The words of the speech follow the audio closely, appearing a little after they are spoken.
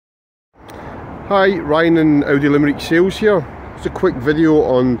Hi, Ryan and Audi Limerick sales here. It's a quick video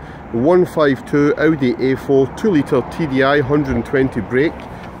on the 152 Audi A4 2 litre TDI 120 brake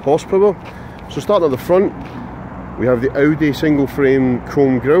horsepower. So starting at the front, we have the Audi single frame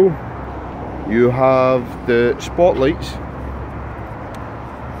chrome grille. You have the spotlights.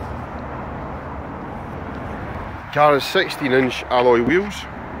 The car has 16-inch alloy wheels.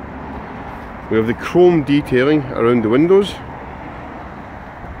 We have the chrome detailing around the windows.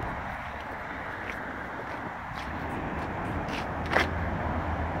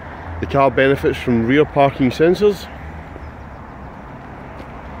 The car benefits from rear parking sensors.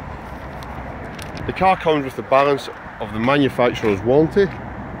 The car comes with the balance of the manufacturer's warranty,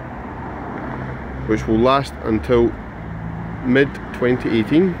 which will last until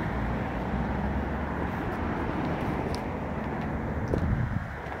mid-2018.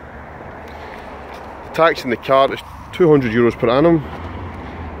 The tax in the car is €200 per annum,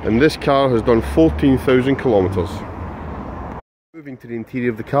 and this car has done 14,000 kilometres. Moving to the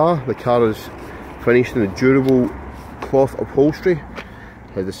interior of the car is finished in a durable cloth upholstery.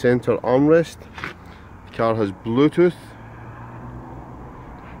 It has a centre armrest. The car has Bluetooth,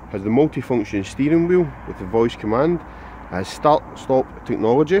 has the multifunction steering wheel with the voice command, it has start-stop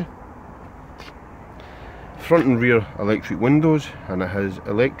technology, front and rear electric windows, and it has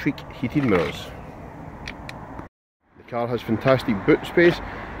electric heated mirrors. The car has fantastic boot space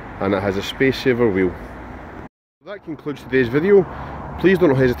and it has a space saver wheel. That concludes today's video. Please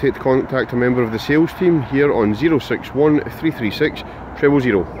don't hesitate to contact a member of the sales team here on 061 336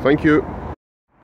 000. Thank you.